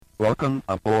Welcome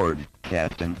aboard,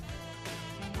 Captain.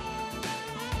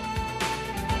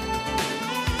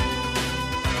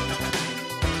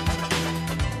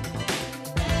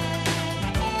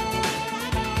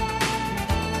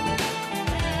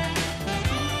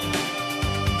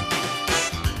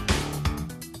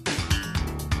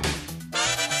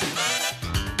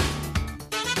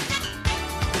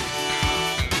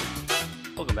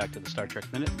 Welcome back to the Star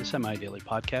Trek Minute, the semi-daily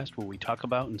podcast where we talk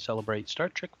about and celebrate Star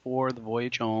Trek IV: The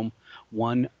Voyage Home,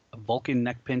 one Vulcan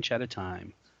neck pinch at a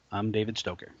time. I'm David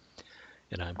Stoker.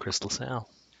 And I'm Chris LaSalle.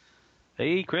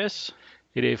 Hey, Chris.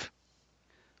 Hey, Dave.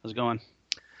 How's it going?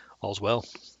 All's well.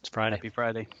 It's Friday. Happy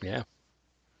Friday. Yeah.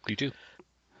 You too.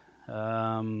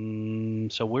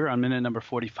 So we're on minute number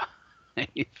 45.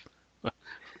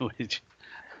 Which,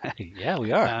 Yeah,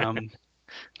 we are.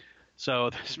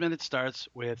 So this minute starts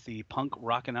with the punk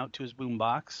rocking out to his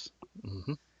boombox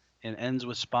Mm-hmm. and ends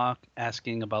with Spock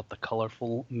asking about the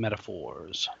colorful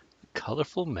metaphors.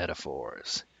 Colorful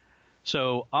metaphors.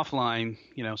 So offline,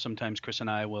 sometimes Chris and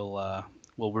I will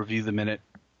review the minute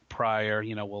prior.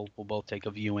 We'll both take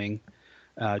a viewing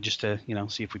just to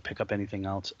see if we pick up anything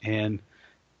else. And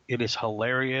it is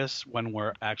hilarious when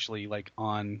we're actually like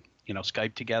on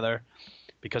Skype together,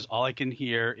 because all I can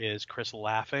hear is Chris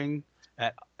laughing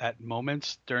at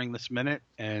moments during this minute,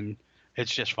 and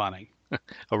it's just funny.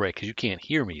 Oh, right, because you can't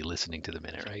hear me listening to the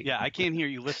minute, right? Yeah, I can't hear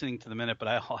you listening to the minute, but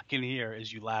all I can hear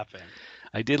is you laughing.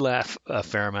 I did laugh a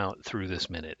fair amount through this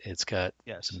minute. It's got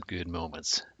Yes. some good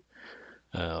moments.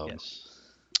 Yes.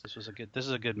 This is a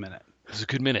good minute. It was a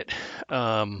good minute.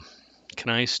 Can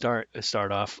I start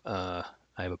off? I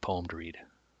have a poem to read.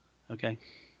 Okay.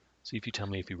 See if you tell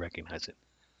me if you recognize it.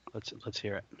 Let's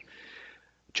hear it.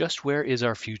 Just where is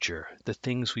our future? The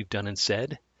things we've done and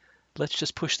said? Let's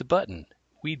just push the button.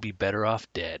 We'd be better off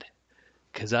dead.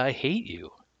 'Cause I hate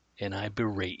you, and I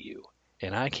berate you,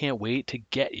 and I can't wait to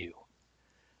get you.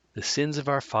 The sins of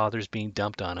our fathers being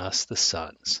dumped on us, the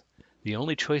sons. The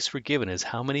only choice we're given is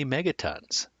how many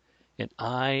megatons. And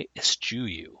I eschew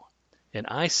you. And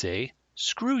I say,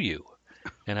 screw you.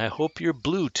 And I hope you're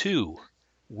blue, too.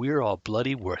 We're all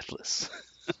bloody worthless.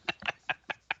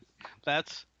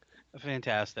 That's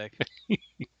fantastic.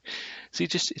 See,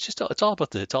 it's all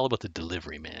about the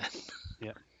delivery, man.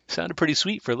 Yeah. Sounded pretty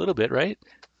sweet for a little bit, right?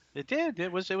 It did.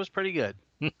 It was pretty good.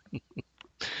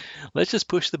 Let's just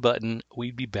push the button.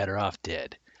 We'd be better off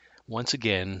dead. Once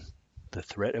again, the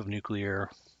threat of nuclear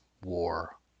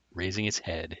war raising its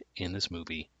head in this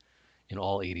movie, in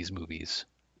all 80s movies.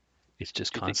 It's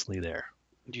just constantly there.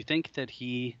 Do you think that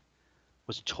he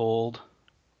was told,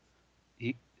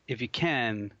 if you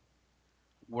can,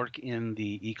 work in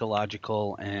the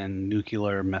ecological and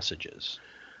nuclear messages?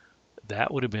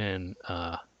 That would have been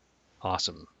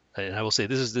awesome. And I will say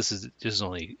this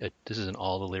isn't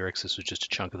all the lyrics. This was just a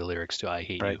chunk of the lyrics to "I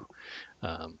Hate Right.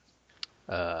 You."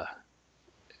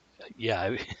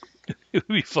 Yeah, it would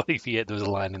be funny if there was a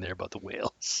line in there about the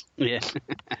whales. Yeah.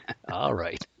 All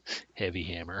right, heavy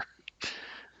hammer.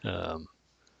 Yeah.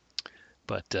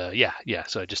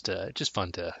 So just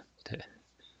fun to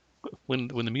when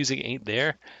the music ain't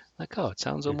there, like, oh, it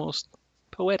sounds almost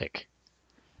poetic.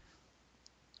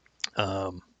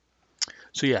 So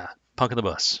yeah, Punk on the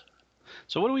Bus.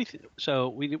 So what do we? So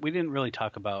we didn't really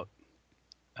talk about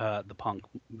the punk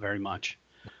very much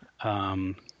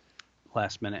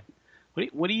last minute.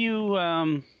 What do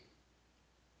you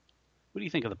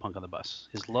think of the punk on the bus?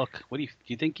 His look. Do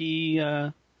you think he?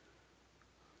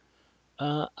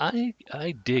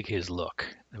 I dig his look.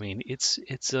 I mean, if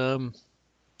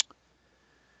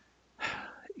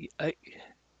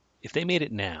they made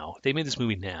this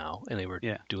movie now, and they were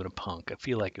doing a punk, I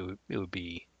feel like it would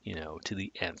be to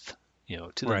the nth,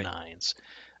 to the Right. nines.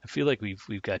 I feel like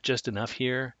we've got just enough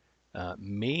here.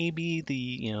 Maybe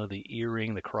the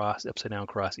earring, the upside down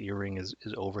cross earring is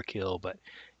overkill, but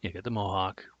you got the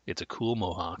mohawk. It's a cool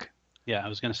mohawk. Yeah, I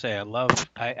was gonna say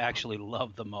I actually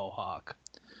love the mohawk.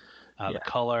 The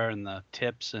color and the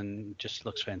tips, and just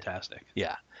looks fantastic.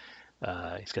 Yeah.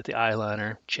 He's got the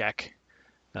eyeliner, check.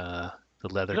 The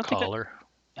leather collar.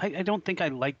 I don't think I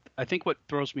like. I think what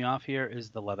throws me off here is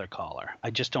the leather collar.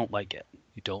 I just don't like it.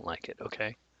 You don't like it,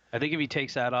 okay? I think if he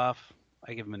takes that off,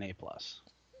 I give him an A+.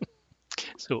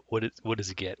 So what does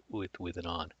he get with it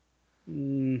on?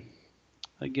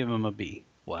 I give him a B.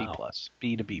 Wow. B+.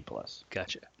 B to B+.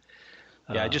 Gotcha.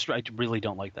 Yeah, I really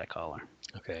don't like that collar.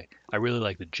 Okay. I really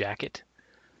like the jacket.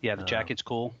 Yeah, the jacket's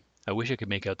cool. I wish I could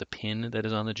make out the pin that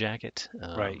is on the jacket.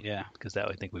 Right, yeah. Because that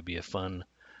I think would be a fun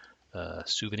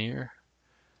souvenir.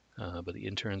 But the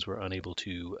interns were unable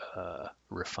to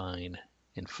refine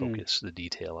and focus the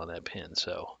detail on that pin,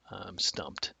 so I'm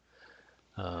stumped.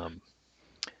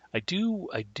 I do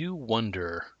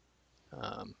wonder.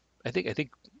 I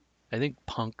think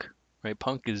Punk, right?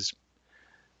 Punk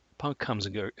comes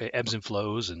and goes, ebbs and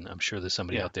flows, and I'm sure there's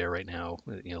somebody Yeah. out there right now,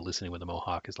 listening with a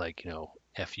mohawk is like,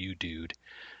 F you, dude.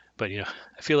 But I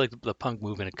feel like the punk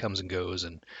movement, it comes and goes,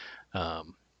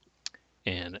 um,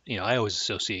 and I always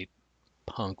associate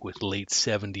punk with late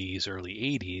 70s, early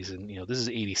 80s, and this is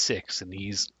 86, and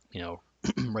he's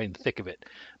right in the thick of it.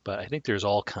 But I think there's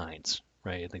all kinds,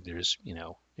 right? I think there's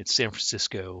it's San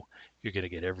Francisco. You're gonna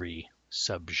get every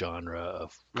subgenre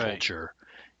of Right. culture,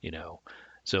 you know.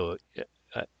 So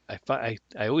I think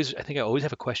I always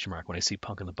have a question mark when I see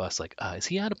Punk on the bus. Like, is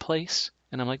he out of place?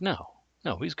 And I'm like, no,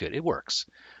 he's good. It works.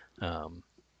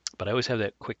 But I always have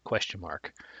that quick question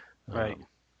mark, Right.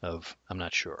 of I'm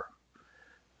not sure.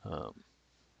 Um,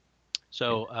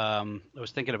 So I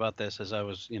was thinking about this as I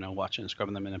was, watching and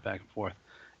scrubbing the minute back and forth.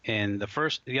 And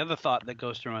the other thought that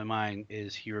goes through my mind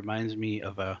is he reminds me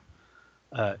of a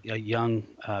young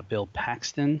Bill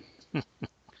Paxton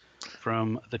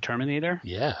from The Terminator.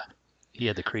 yeah, he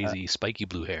had the crazy spiky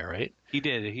blue hair, right? He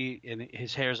did. And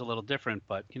his hair is a little different,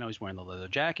 but he's wearing the leather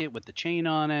jacket with the chain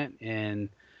on it, and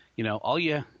all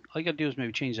you gotta do is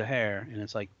maybe change the hair, and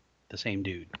it's like the same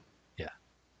dude. Yeah.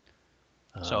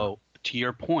 So to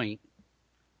your point,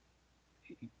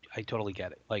 I totally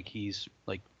get it. Like he's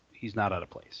not out of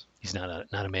place. He's not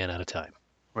a man out of time.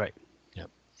 Right. Yep.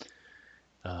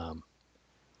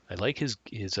 I like his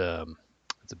the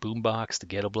boombox, the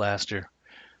ghetto blaster.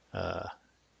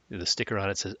 The sticker on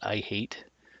it says "I hate."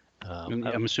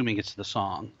 I'm assuming it's the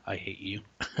song "I Hate You."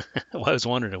 Well, I was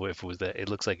wondering if it was that. It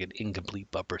looks like an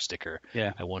incomplete bumper sticker.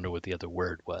 Yeah. I wonder what the other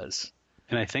word was.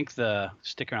 And I think the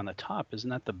sticker on the top, isn't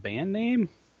that the band name?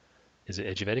 Is it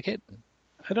Edge of Etiquette?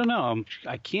 I don't know.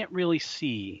 I can't really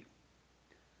see.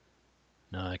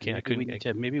 No, I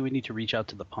can't. Maybe we need to reach out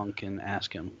to the punk and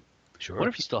ask him. Sure. What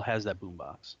if he still has that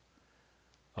boombox?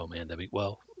 Oh man,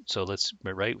 so let's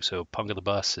right. So Punk of the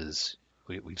Bus is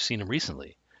we've seen him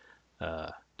recently.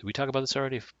 Did we talk about this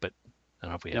already? But I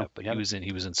don't know if we No, have. But we haven't.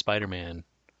 he was in Spider-Man.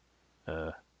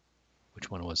 Which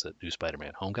one was that? New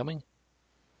Spider-Man: Homecoming?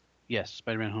 Yes,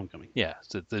 Spider-Man: Homecoming. Yeah,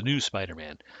 so the new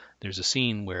Spider-Man. There's a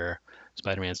scene where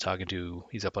Spider-Man's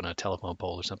he's up on a telephone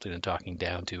pole or something and talking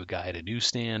down to a guy at a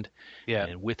newsstand. Yeah.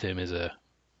 And with him is a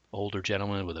older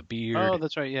gentleman with a beard. Oh,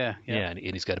 that's right. Yeah. Yeah, and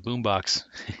he's got a boombox.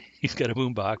 He's got a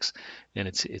boombox, and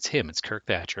it's him. It's Kirk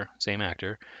Thatcher, same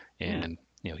actor, and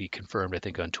he confirmed, I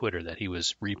think, on Twitter that he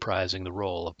was reprising the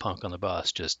role of Punk on the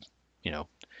Bus. Just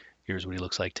here's what he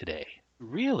looks like today.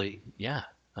 Really? Yeah.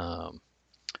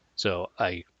 So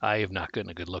I have not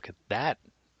gotten a good look at that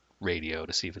radio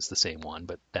to see if it's the same one,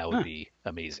 but that would be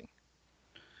amazing.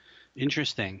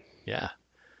 Interesting. Yeah.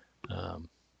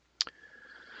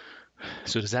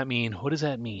 So does that mean? What does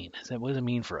that mean? What does it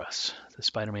mean for us? That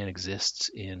Spider-Man exists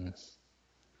in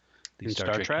the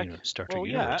Star Trek? Star Trek Well,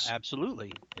 universe. yeah,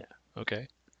 absolutely. Okay.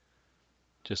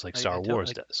 Just like I Star tell- Wars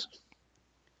I- does.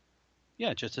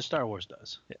 Yeah, just as Star Wars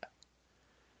does.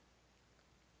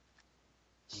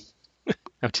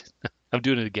 I'm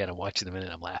doing it again. I'm watching them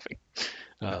and I'm laughing.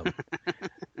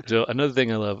 So another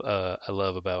thing I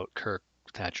love about Kirk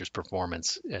Thatcher's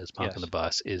performance as Punk on the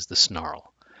Bus is the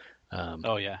snarl.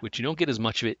 Oh yeah. Which you don't get as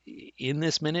much of it in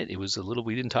this minute. It was a little.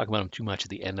 We didn't talk about him too much at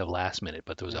the end of last minute,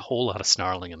 but there was a whole lot of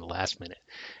snarling in the last minute.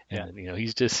 And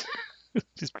he's just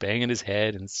just banging his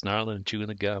head and snarling and chewing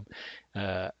the gum.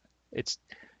 It's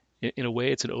in a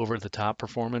way it's an over the top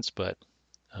performance, but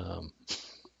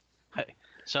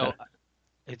So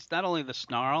it's not only the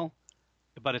snarl,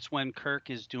 but it's when Kirk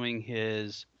is doing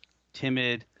his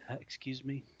timid, excuse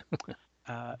me,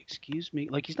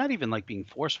 like he's not even like being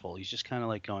forceful. He's just kind of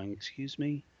like going, excuse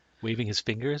me, waving his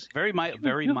fingers. very mild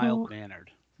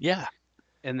mannered. Yeah.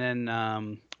 And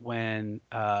then when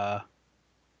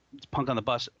Punk on the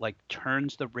Bus like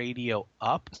turns the radio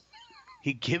up,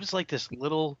 he gives like this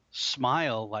little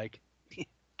smile, like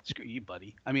screw you,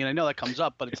 buddy. I mean, I know that comes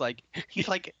up, but it's like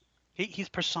he's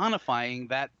personifying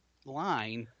that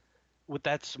line with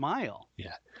that smile.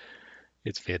 Yeah,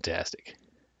 it's fantastic.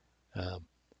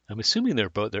 I'm assuming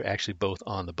they're actually both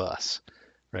on the bus,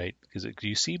 right? Because do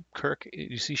you see Kirk?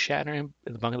 You see Shatner in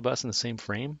the bunk of the bus in the same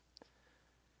frame?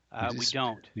 We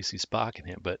don't. We see Spock in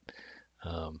him, but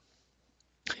so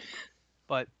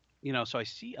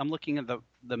I'm looking at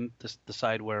the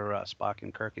side where Spock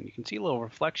and Kirk, and you can see a little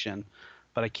reflection,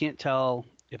 but I can't tell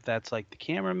if that's like the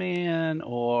cameraman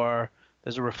or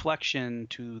there's a reflection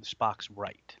to Spock's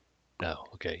right. Oh,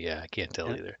 okay, yeah, I can't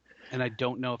tell either. And I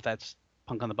don't know if that's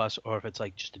Punk on the Bus or if it's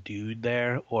like just a dude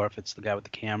there or if it's the guy with the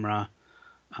camera,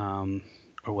 or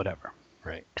whatever.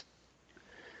 Right.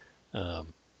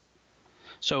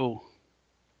 So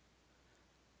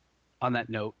On that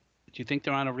note, do you think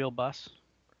they're on a real bus?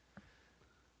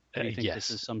 Or do you think this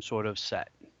Yes. is some sort of set?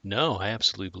 No, I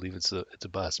absolutely believe it's a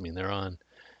bus. I mean,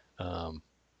 um,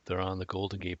 they're on the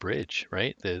Golden Gate Bridge,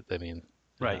 right? I mean,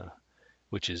 Right.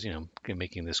 which is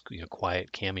making this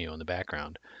quiet cameo in the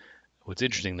background. What's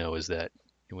interesting though is that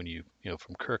when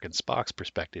from Kirk and Spock's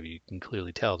perspective, you can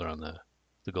clearly tell they're on the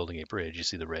Golden Gate Bridge. You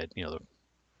see the red,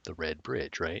 the red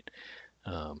bridge, right?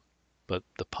 Um, but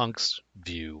the Punk's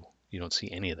view, you don't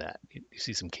see any of that. You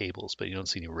see some cables, but you don't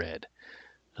see any red.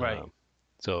 Right. Um,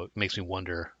 so it makes me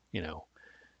wonder,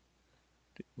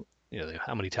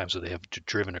 how many times would they have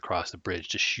driven across the bridge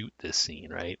to shoot this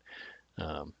scene, right?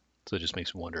 So it just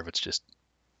makes me wonder if it's just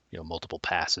multiple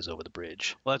passes over the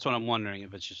bridge. Well, that's what I'm wondering,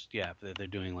 if it's just, yeah, if they're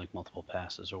doing like multiple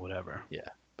passes or whatever. Yeah,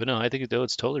 but no, I think though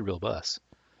it's totally real bus.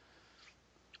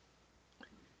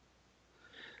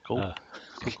 Cool. Uh,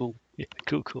 Cool. Cool. yeah,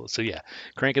 cool. So yeah,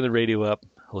 cranking the radio up,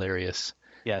 hilarious.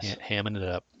 Yes. Hamming it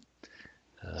up.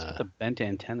 It's got the bent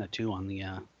antenna too on the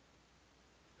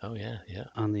Oh yeah.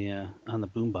 on the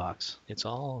boombox. It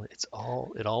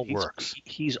all works.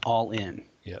 He's all in.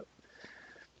 Yep.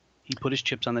 He put his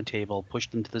chips on the table,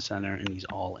 pushed them to the center, and he's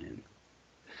all in.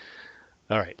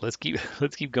 All right, let's keep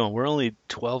going. We're only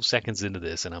 12 seconds into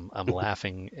this, and I'm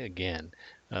laughing again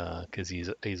because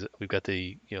we've got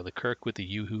the the Kirk with the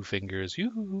yoo-hoo fingers,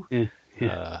 yoo-hoo.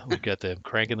 Yeah. We've got them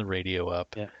cranking the radio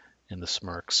up Yeah. and the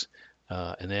smirks,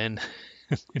 and then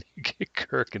you get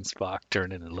Kirk and Spock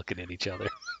turning and looking at each other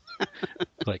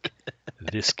like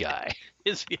this guy.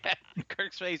 Yeah.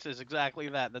 Kirk's face is exactly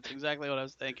that. That's exactly what I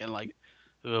was thinking. Like,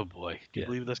 oh boy, do you Yeah.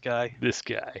 believe this guy? This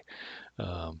guy.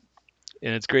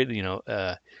 And it's great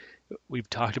that we've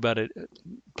talked about it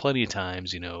plenty of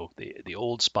times. The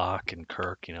old Spock and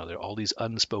Kirk. There are all these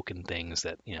unspoken things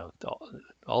that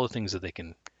all the things that they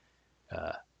can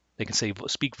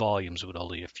speak volumes with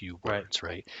only a few words,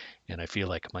 right? And I feel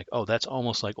like I'm like, oh, that's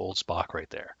almost like old Spock right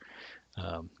there,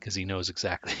 because he knows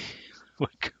exactly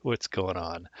what's going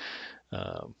on.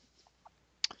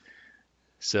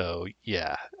 So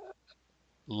yeah,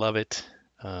 love it.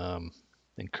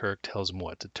 And Kirk tells him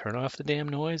what to turn off the damn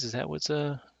noise. Is that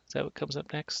what comes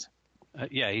up next?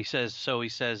 Yeah, he says. So he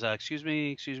says, excuse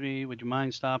me, would you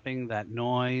mind stopping that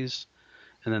noise?"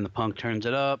 And then the Punk turns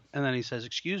it up, and then he says,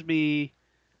 "Excuse me,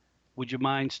 would you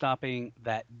mind stopping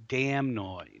that damn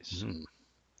noise?"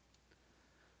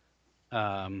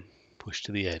 Push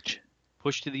to the edge.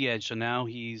 Push to the edge. So now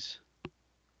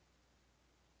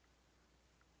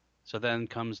So then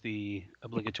comes the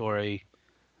obligatory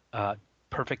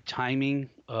perfect timing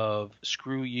of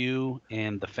 "screw you"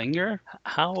 and the finger.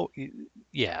 How?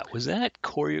 Yeah, was that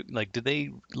choreo? Like, did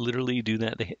they literally do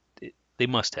that? They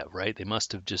must have, right? They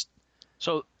must have just.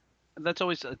 So that's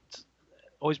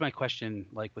always my question.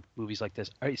 Like with movies like this,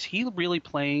 is he really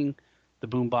playing the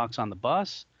boombox on the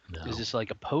bus? No. Is this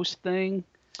like a post thing?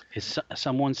 Is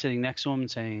someone sitting next to him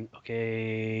and saying,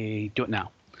 "Okay, do it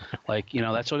now," like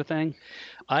that sort of thing?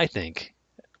 I think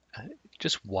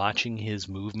just watching his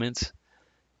movements.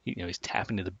 He's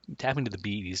tapping to the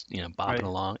beat. He's bopping Right.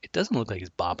 along. It doesn't look like he's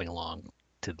bopping along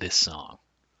to this song.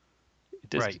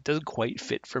 It doesn't quite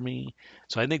fit for me.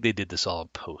 So I think they did this all in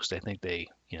post. I think they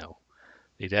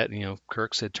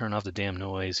Kirk said turn off the damn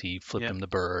noise. He flipped him the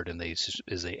bird, and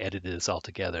as they edited this all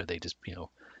together, they just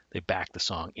they backed the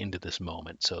song into this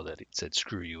moment so that it said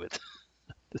screw you at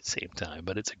the same time.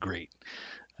 But it's a great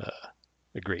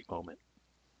moment.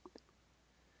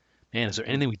 Man, is there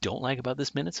anything we don't like about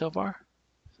this minute so far?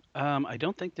 I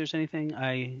don't think there's anything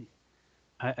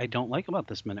I don't like about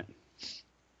this minute.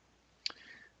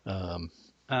 And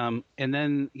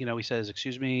then he says,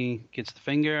 "Excuse me," gets the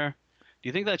finger. Do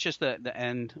you think that's just the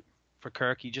end for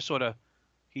Kirk? He just sort of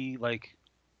he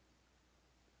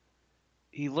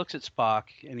looks at Spock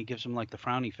and he gives him like the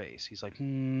frowny face. He's like,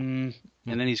 and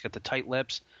then he's got the tight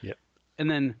lips. Yep. And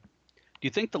then, do you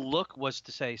think the look was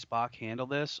to say, "Spock, handle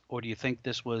this," or do you think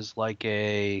this was like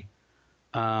a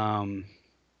Spock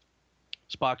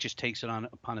just takes it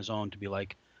upon his own to be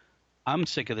like, "I'm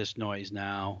sick of this noise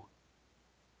now.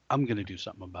 I'm gonna do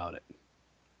something about it."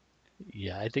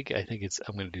 Yeah, I think it's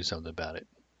I'm going to do something about it.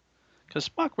 Because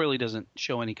Spock really doesn't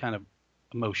show any kind of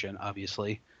emotion,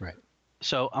 obviously. Right.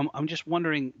 So I'm just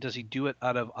wondering, does he do it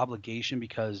out of obligation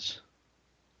because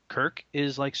Kirk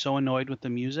is like so annoyed with the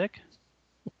music?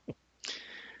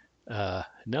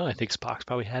 No, I think Spock's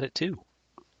probably had it too.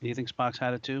 Do you think Spock's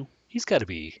had it too? He's got to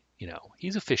be,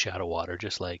 he's a fish out of water,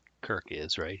 just like Kirk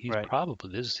is, right? He's Right.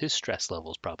 probably his stress level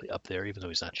is probably up there, even though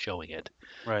he's not showing it.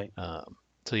 Right.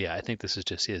 So yeah, I think this is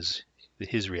just his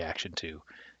reaction to,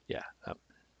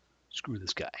 screw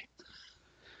this guy.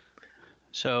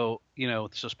 So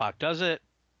so Spock does it.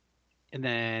 And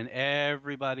then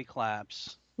everybody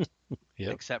claps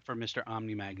Yep. except for Mr.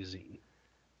 Omni Magazine.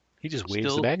 He just waves the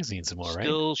Still, magazine some more, right?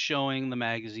 still showing the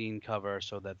magazine cover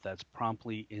so that that's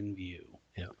promptly in view.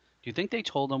 Yeah. Do you think they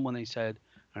told him when they said,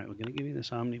 "All right, we're going to give you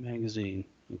this Omni Magazine,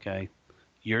 okay?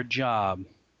 Your job,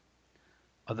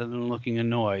 other than looking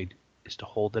annoyed, is to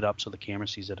hold it up so the camera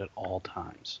sees it at all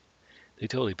times." They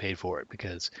totally paid for it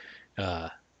because,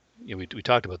 we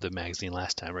talked about the magazine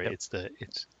last time, right? Yep.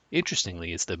 It's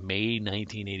interestingly, it's the May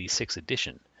 1986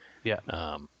 edition. Yeah.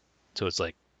 So it's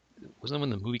like, wasn't it when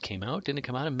the movie came out? Didn't it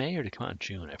come out in May or did it come out in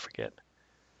June? I forget.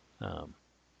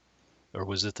 Or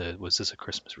was this a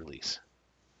Christmas release?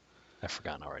 I've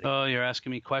forgotten already. Oh, you're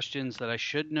asking me questions that I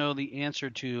should know the answer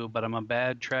to, but I'm a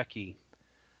bad Trekkie.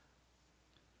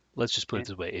 Let's just put it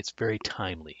this way: it's very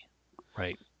timely,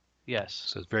 right? Yes.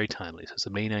 So it's very timely. So it's the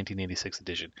May 1986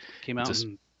 edition. Came out It's a-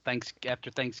 in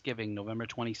after Thanksgiving, November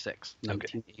 26th,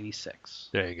 1986.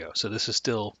 There you go. So this is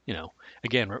still,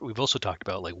 again, we've also talked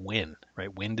about like when,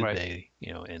 right? When did Right. they,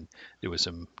 and there was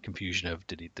some confusion of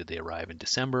did they arrive in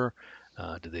December?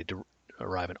 Did they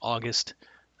arrive in August?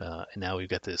 And now we've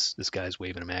got this guy's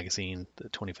waving a magazine, the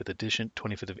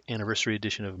 25th anniversary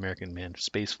edition of American Manned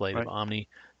Spaceflight Right. of Omni,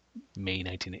 May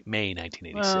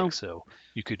 1986. Well, So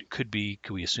you could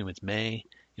we assume it's May?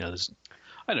 There's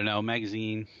I don't know,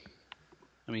 magazine.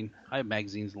 I mean, I have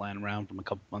magazines lying around from a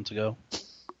couple months ago.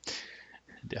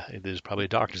 there's probably a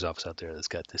doctor's office out there that's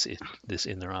got this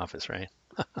in their office, right?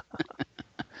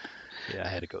 Yeah, I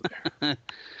had to go there.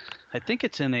 I think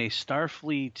it's in a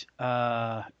Starfleet,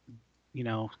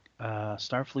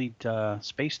 Starfleet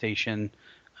space station.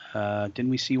 Didn't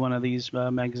we see one of these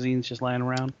magazines just lying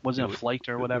around? Wasn't it a flight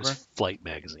or It whatever? was Flight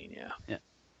magazine, yeah.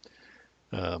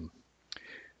 Yeah.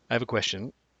 I have a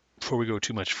question before we go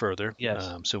too much further. Yes.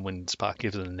 So when Spock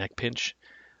gives it a neck pinch,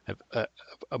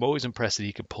 I'm always impressed that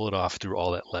he can pull it off through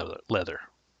all that leather.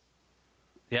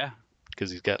 Yeah.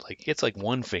 Because it's like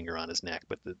one finger on his neck,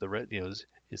 but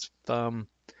his thumb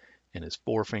and his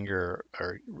forefinger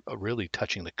are really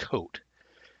touching the coat,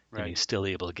 and Right. he's still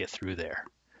able to get through there.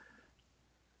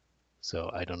 So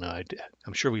I don't know.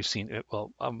 I'm sure we've seen it.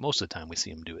 Well, most of the time we see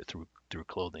him do it through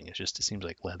clothing. It seems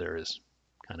like leather is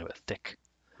kind of a thick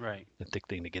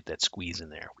thing to get that squeeze in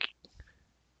there.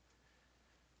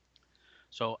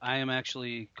 So I am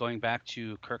actually going back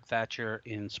to Kirk Thatcher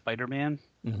in Spider-Man.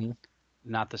 Mm-hmm.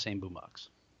 Not the same boombox.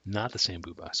 Not the same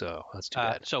boombox. So that's too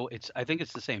bad. So I think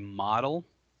it's the same model,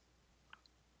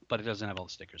 but it doesn't have all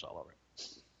the stickers all over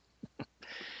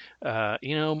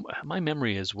it. My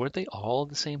memory is, weren't they all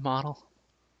the same model?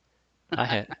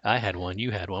 I had one.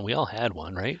 You had one. We all had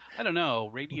one, right? I don't know.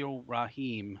 Radio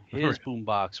Raheem, his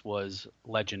boombox was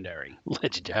legendary.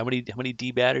 Legendary. How many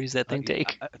D batteries that thing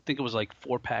take? I think it was like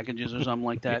 4 packages or something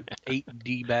like that. 8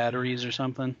 D batteries or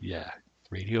something. Yeah.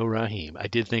 Radio Raheem. I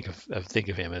did think of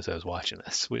him as I was watching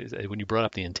this. When you brought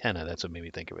up the antenna, that's what made me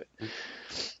think of it.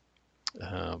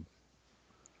 All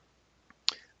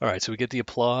right, so we get the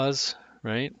applause,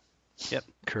 right? Yep.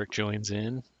 Kirk joins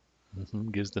in,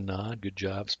 gives the nod. Good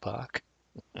job, Spock.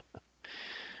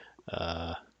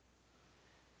 And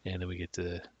then we get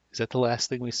to. Is that the last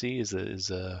thing we see? Is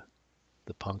the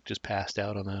punk just passed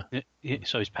out on the?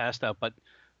 So he's passed out. But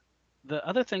the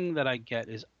other thing that I get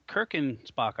is Kirk and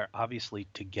Spock are obviously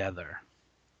together,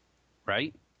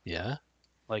 right? Yeah.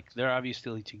 Like they're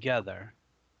obviously together,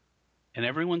 and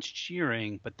everyone's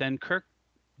cheering. But then Kirk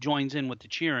joins in with the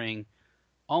cheering,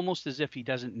 almost as if he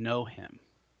doesn't know him.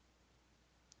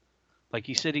 Like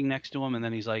he's sitting next to him, and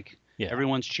then he's like, Yeah.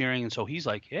 everyone's cheering, and so he's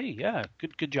like, "Hey, yeah,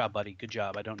 good job, buddy, good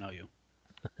job. I don't know you."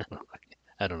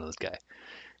 I don't know this guy.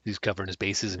 He's covering his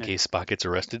bases in case Spock gets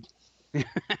arrested.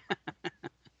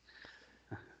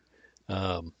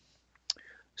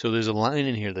 So there's a line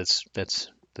in here that's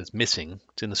missing.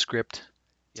 It's in the script.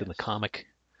 It's in the comic.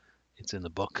 It's in the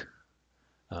book.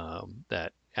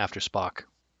 That after Spock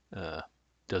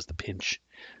does the pinch,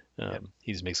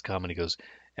 he just makes a comment. He goes,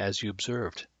 "As you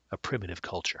observed, a primitive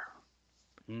culture."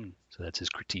 So that's his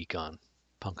critique on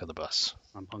Punk on the Bus.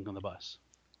 On Punk on the Bus.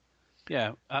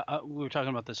 Yeah, we were talking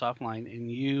about this offline,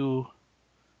 and you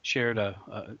shared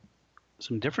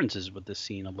some differences with this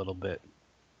scene a little bit.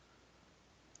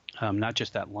 Not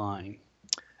just that line.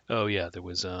 Oh yeah, there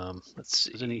was let's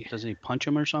see. Doesn't he punch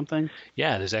him or something?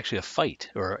 Yeah, there's actually a fight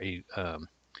or a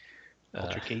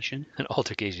altercation. An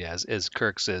altercation, as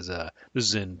Kirk says. This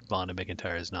is in Vonda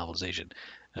McIntyre's novelization.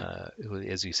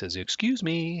 As he says, "Excuse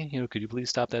me, could you please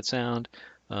stop that sound?"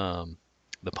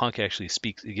 The punk actually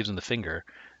speaks. He gives him the finger,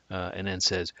 and then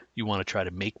says, "You want to try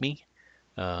to make me?"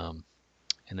 And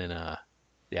then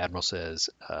the admiral says,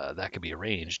 "That could be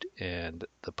arranged." And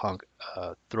the punk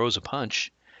throws a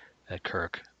punch at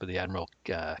Kirk, but the Admiral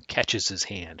catches his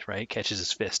hand, right? Catches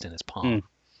his fist in his palm.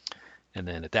 And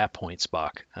then at that point,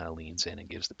 Spock leans in and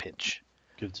gives the pinch.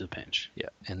 Gives the pinch. Yeah,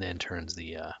 and then turns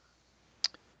the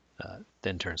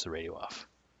radio off.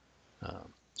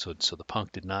 So the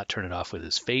punk did not turn it off with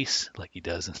his face like he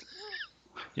does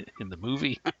in the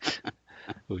movie,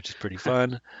 which is pretty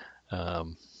fun. So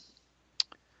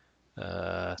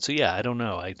yeah, I don't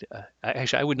know. I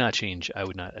actually I would not change. I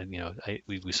would not.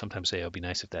 We sometimes say it would be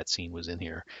nice if that scene was in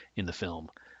here in the film,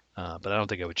 but I don't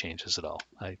think I would change this at all.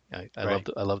 I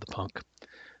love the punk.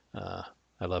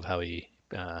 I love how he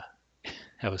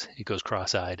goes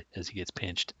cross-eyed as he gets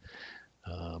pinched.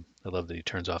 I love that he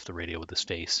turns off the radio with his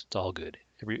face. It's all good.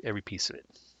 Every piece of it.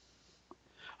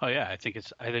 Oh yeah, I think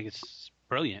it's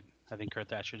brilliant. I think Kurt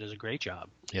Thatcher does a great job.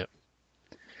 Yep.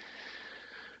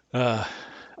 All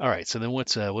right. So then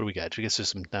what do we got? I guess there's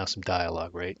some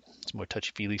dialogue, right? Some more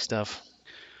touchy-feely stuff.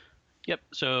 Yep.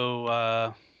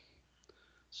 So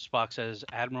Spock says,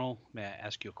 "Admiral, may I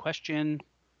ask you a question?"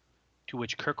 To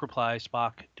which Kirk replies,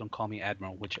 "Spock, don't call me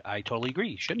Admiral," which I totally agree.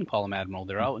 You shouldn't call him Admiral.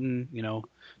 They're out in, no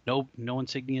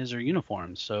insignias or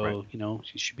uniforms. So, Right. You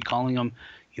should be calling him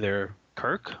either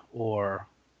Kirk or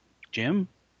Jim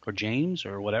or James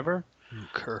or whatever. Ooh,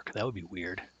 Kirk, that would be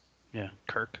weird. Yeah,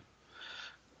 Kirk.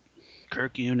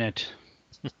 Kirk unit.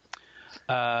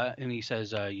 And he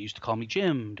says, "You used to call me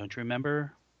Jim. Don't you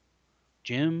remember?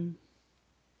 Jim?"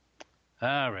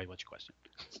 All right, what's your question?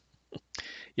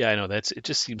 Yeah, I know. It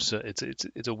just seems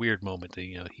it's a weird moment that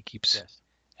he keeps Yes.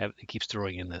 he keeps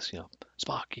throwing in this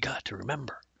Spock, you got to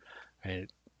remember, right?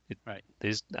 Right.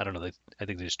 I don't know. I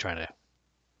think they're just trying to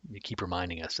keep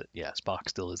reminding us that Spock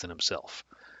still isn't himself.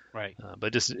 Right.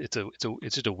 But it's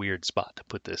just a weird spot to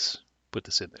put this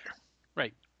in there.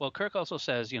 Right. Well, Kirk also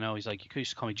says, he's like, "You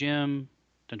used to call me Jim.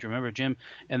 Don't you remember Jim?"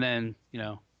 And then,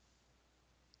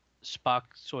 Spock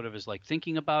sort of is like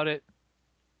thinking about it.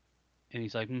 And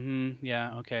he's like,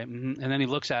 yeah, okay. And then he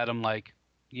looks at him like,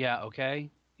 yeah, okay.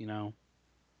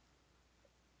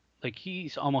 Like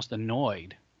he's almost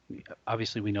annoyed.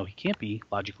 Obviously, we know he can't be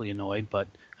logically annoyed, but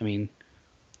I mean,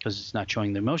 because it's not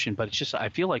showing the emotion. But it's just, I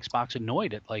feel like Spock's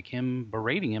annoyed at like him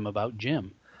berating him about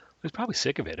Jim. He's probably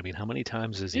sick of it. I mean, how many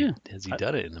times has he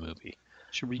done it in the movie?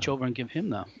 Should reach over and give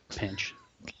him the pinch.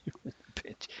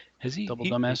 Has he? Double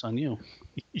dumbass on you.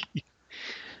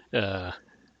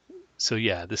 So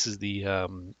yeah, this is the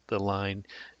line.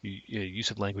 Use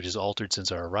of language is altered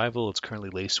since our arrival. It's currently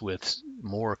laced with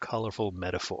more colorful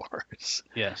metaphors.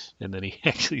 Yes. And then he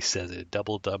actually says it,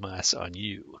 "Double dumbass on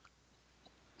you."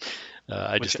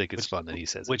 I just think it's fun that he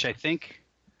says which it. I think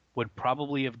would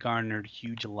probably have garnered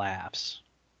huge laughs.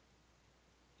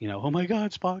 Oh my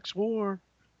God, Spock swore.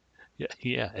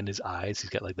 Yeah, and his eyes. He's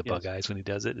got like the Yes. bug eyes when he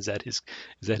does it. Is that his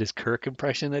Kirk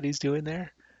impression that he's doing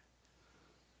there?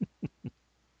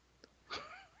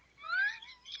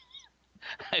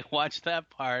 I watched that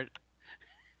part,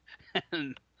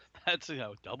 and that's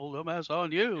double dumbass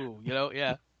on you.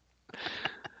 Yeah.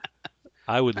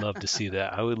 I would love to see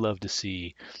that. I would love to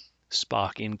see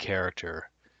Spock in character,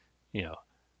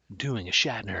 doing a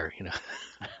Shatner,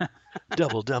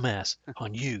 double dumbass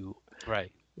on you.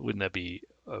 Right. Wouldn't that be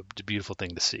a beautiful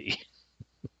thing to see?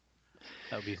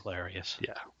 That would be hilarious.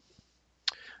 Yeah.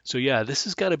 So yeah, this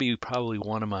has got to be probably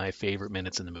one of my favorite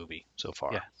minutes in the movie so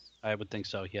far. Yeah, I would think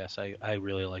so. Yes, I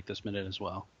really like this minute as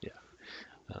well. Yeah.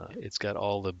 It's got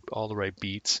all the right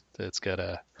beats. It's got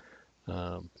a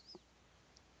punk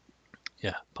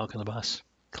on the bus,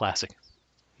 classic.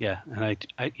 Yeah, and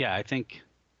I think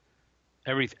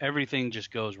everything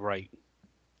just goes right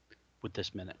with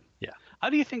this minute. Yeah. How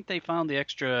do you think they found the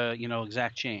extra,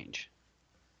 exact change?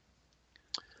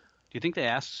 Do you think they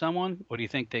asked someone, or do you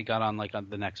think they got on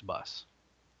the next bus?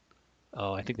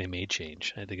 Oh, I think they made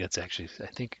change. I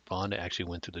think Vonda actually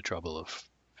went through the trouble of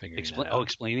figuring that out. Oh,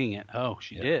 explaining it. Oh,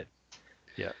 she did.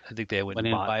 Yeah, I think they went in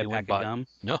and and buy a pack of gum.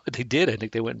 No, they did. I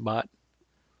think they went and bought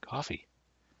coffee.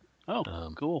 Oh,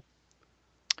 cool.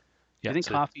 Do you think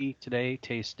coffee today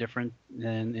tastes different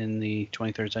than in the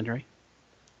 23rd century?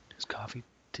 Is coffee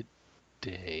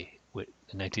today? What,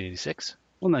 in 1986?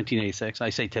 Well, 1986. I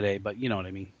say today, but you know what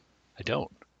I mean. I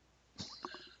don't.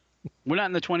 We're not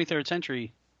in the 23rd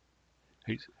century.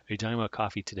 Are you talking about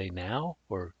coffee today now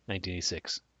or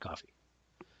 1986 coffee?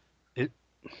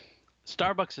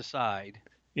 Starbucks aside,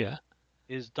 Yeah.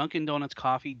 is Dunkin' Donuts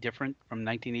coffee different from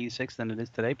 1986 than it is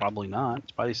today? Probably not.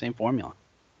 It's probably the same formula.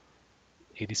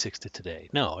 86 to today.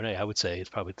 No, I would say it's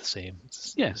probably the same.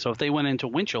 Yeah, so if they went into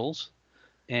Winchell's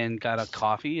and got a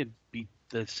coffee, it'd be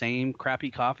the same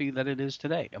crappy coffee that it is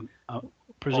today,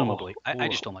 presumably. I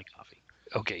just don't like coffee.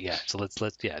 Okay, yeah. So let's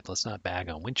not bag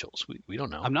on Winchell's. We don't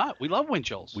know. I'm not. We love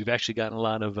Winchell's. We've actually gotten a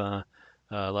lot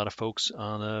of folks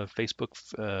on the Facebook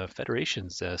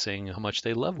federations saying how much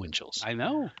they love Winchell's. I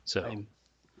know. So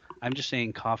I'm just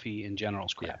saying coffee in general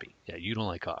is yeah, crappy. yeah, you don't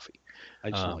like coffee.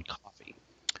 I just don't like coffee.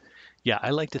 Yeah,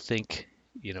 I like to think,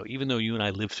 even though you and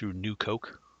I lived through New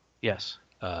Coke, Yes.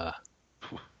 uh,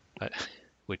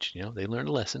 which they learned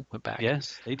a lesson, went back.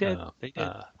 Yes, they did. They did.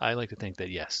 I like to think that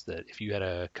yes, that if you had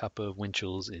a cup of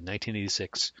Winchell's in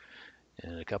 1986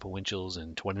 and a cup of Winchell's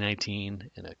in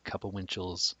 2019 and a cup of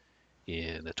Winchell's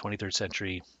in the 23rd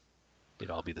century,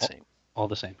 it'd all be the same. All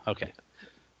the same. Okay.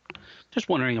 Just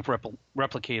wondering if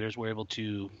replicators were able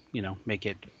to, make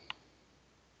it,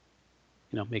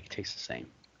 make it taste the same.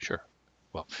 Sure.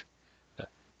 Well,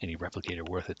 any replicator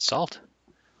worth its salt?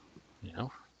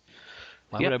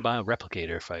 Why would I buy a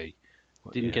replicator if I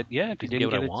didn't get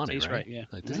what I it wanted, taste right? Yeah.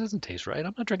 Like, this doesn't taste right.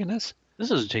 I'm not drinking this. This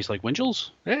doesn't taste like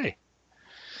Winchell's. Hey.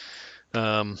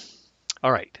 All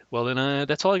right. Well, then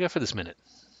that's all I got for this minute.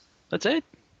 That's it.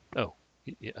 Oh,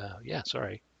 yeah.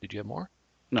 Sorry. Did you have more?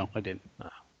 No, I didn't.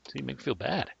 So you make me feel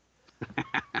bad.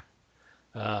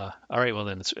 All right. Well,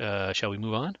 then, shall we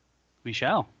move on? We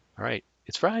shall. All right.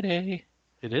 It's Friday,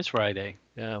 It is Friday.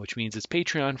 which means it's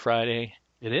Patreon Friday.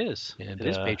 It is. And, It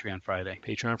is Patreon Friday.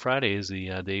 Patreon Friday is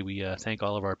the day we thank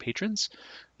all of our patrons.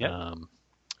 Yep.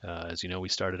 As you know, we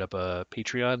started up a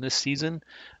Patreon this season.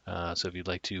 So if you'd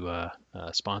like to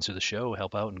sponsor the show,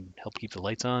 help out and help keep the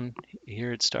lights on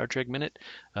here at Star Trek Minute,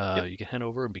 you can head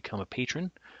over and become a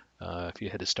patron. If you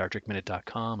head to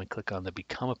StarTrekMinute.com and click on the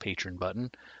Become a Patron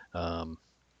button,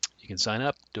 you can sign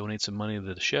up, donate some money to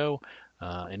the show,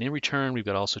 and in return, we've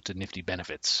got all sorts of nifty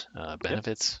benefits.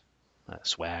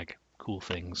 Swag, cool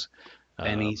things.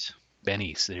 Bennies.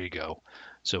 Bennies, there you go.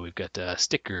 So we've got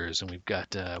stickers, and we've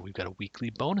got a weekly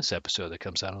bonus episode that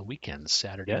comes out on weekends,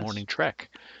 Saturday Yes. morning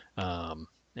Trek, and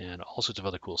all sorts of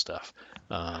other cool stuff.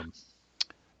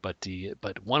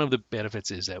 But one of the benefits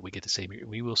is that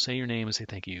we will say your name and say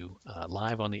thank you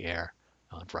live on the air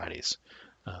on Fridays.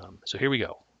 So here we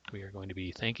go. We are going to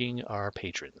be thanking our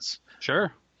patrons.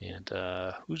 Sure. And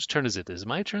whose turn is it? Is it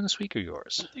my turn this week or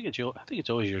yours? I think it's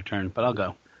always your turn, but I'll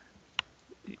go.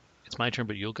 It's my turn,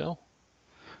 but you'll go?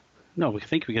 No, I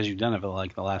think because you've done it for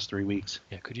like the last 3 weeks.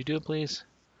 Yeah, could you do it, please?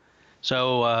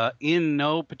 So in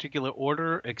no particular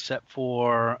order except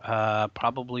for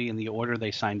probably in the order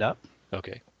they signed up.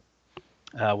 Okay.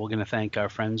 We're going to thank our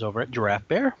friends over at Giraffe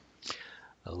Bear.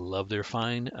 I love their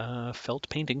fine felt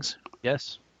paintings.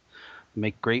 Yes.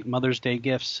 Make great Mother's Day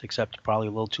gifts, except probably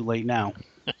a little too late now.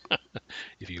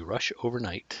 If you rush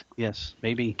overnight. Yes,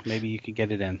 maybe you could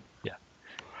get it in.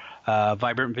 Yeah.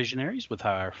 Vibrant Visionaries with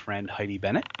our friend Heidi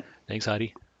Bennett. Thanks,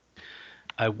 Heidi.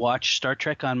 I watched Star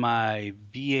Trek on my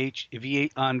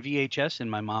VHS in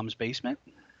my mom's basement.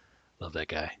 Love that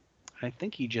guy. I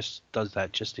think he just does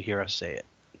that just to hear us say it,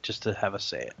 just to have us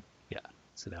say it. Yeah.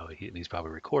 So now he's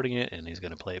probably recording it, and he's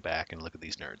going to play it back and look at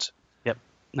these nerds. Yep,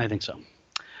 I think so.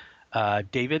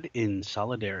 David in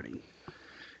Solidarity.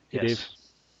 Hey, Yes.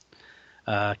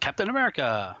 Captain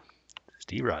America.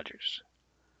 Steve Rogers.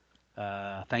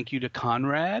 Thank you to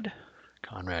Conrad.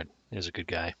 Conrad is a good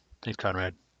guy. Thanks,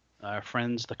 Conrad. Our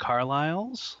friends, the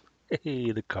Carlyles.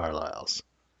 Hey, the Carlyles.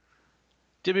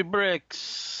 Timmy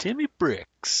Bricks. Timmy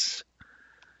Bricks.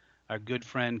 Our good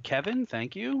friend Kevin.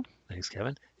 Thank you. Thanks,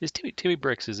 Kevin. Is Timmy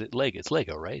Bricks, is it Lego? It's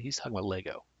Lego, right? He's talking about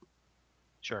Lego.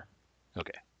 Sure.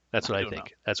 Okay. That's what I don't think.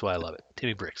 know. That's why I love it.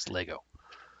 Timmy Bricks, Lego.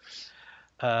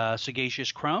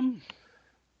 Sagacious Crumb.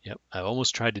 Yep. I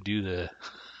almost tried to do the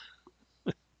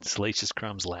Salacious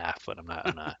Crumbs laugh, but I'm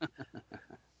not.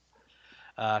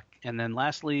 And then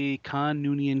lastly, Con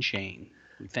Noonian Shane.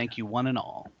 We thank you one and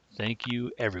all. Thank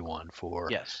you, everyone, for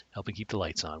Yes. helping keep the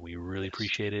lights on. We really Yes.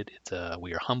 appreciate it.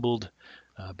 We are humbled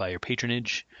by your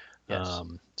patronage. Yes.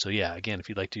 So yeah, again, if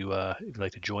you'd like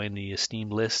to join the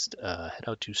esteemed list, head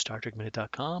out to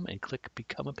StarTrekMinute.com and click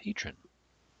Become a Patron.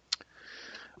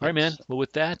 All right, man. Yes. Well,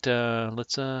 with that,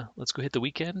 let's go hit the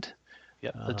weekend.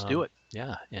 Yep. Let's do it.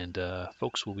 Yeah, and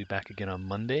folks, we'll be back again on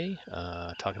Monday,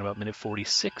 talking about minute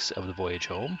 46 of the voyage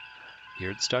home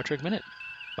here at the Star Trek Minute.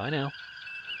 Bye now.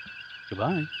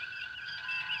 Goodbye.